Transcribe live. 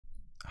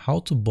how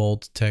to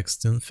bold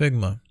text in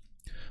Figma.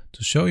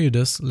 To show you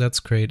this, let's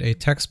create a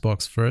text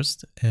box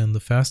first, and the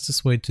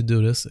fastest way to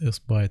do this is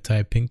by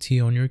typing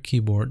T on your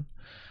keyboard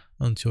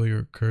until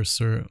your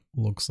cursor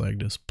looks like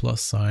this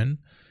plus sign.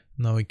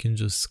 Now we can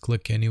just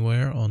click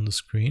anywhere on the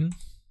screen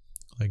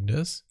like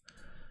this,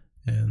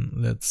 and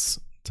let's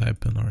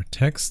type in our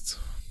text.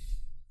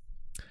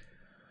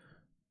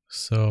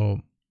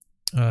 So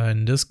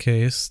in this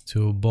case,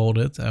 to bold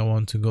it, I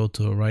want to go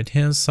to the right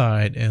hand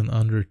side, and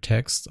under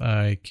text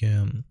I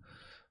can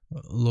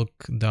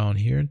look down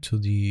here to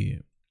the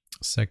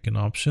second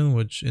option,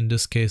 which in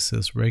this case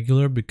is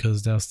regular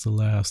because that's the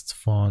last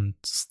font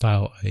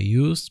style I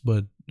used,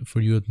 but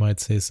for you it might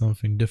say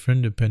something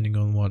different depending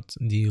on what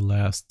the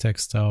last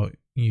text style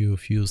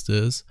you've used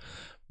is,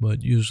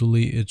 but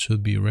usually it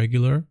should be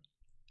regular.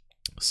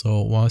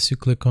 So once you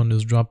click on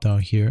this drop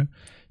down here,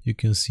 you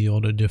can see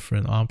all the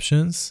different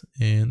options,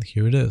 and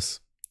here it is.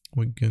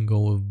 We can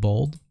go with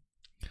bold.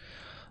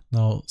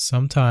 Now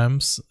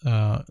sometimes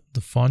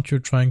the font you're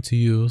trying to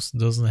use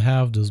doesn't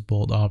have this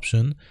bold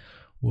option,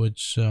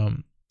 which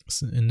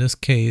in this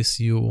case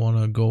you want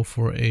to go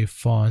for a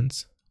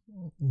font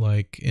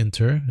like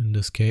Inter in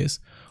this case,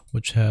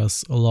 which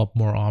has a lot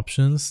more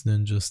options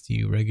than just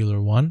the regular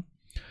one.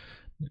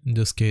 In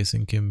this case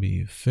it can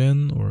be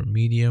thin or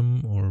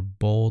medium or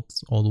bold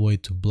all the way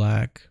to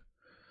black.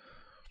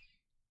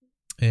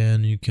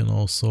 And you can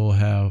also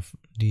have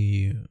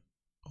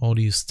all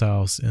these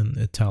styles in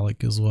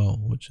italic as well,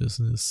 which is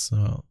this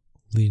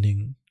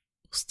leading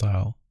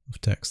style of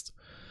text.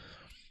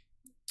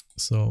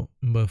 So,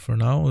 but for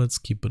now, let's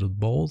keep it at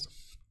bold.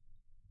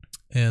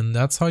 And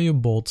that's how you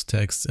bold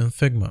text in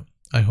Figma.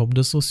 I hope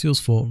this was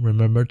useful.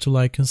 Remember to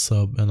like and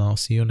sub, and I'll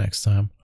see you next time.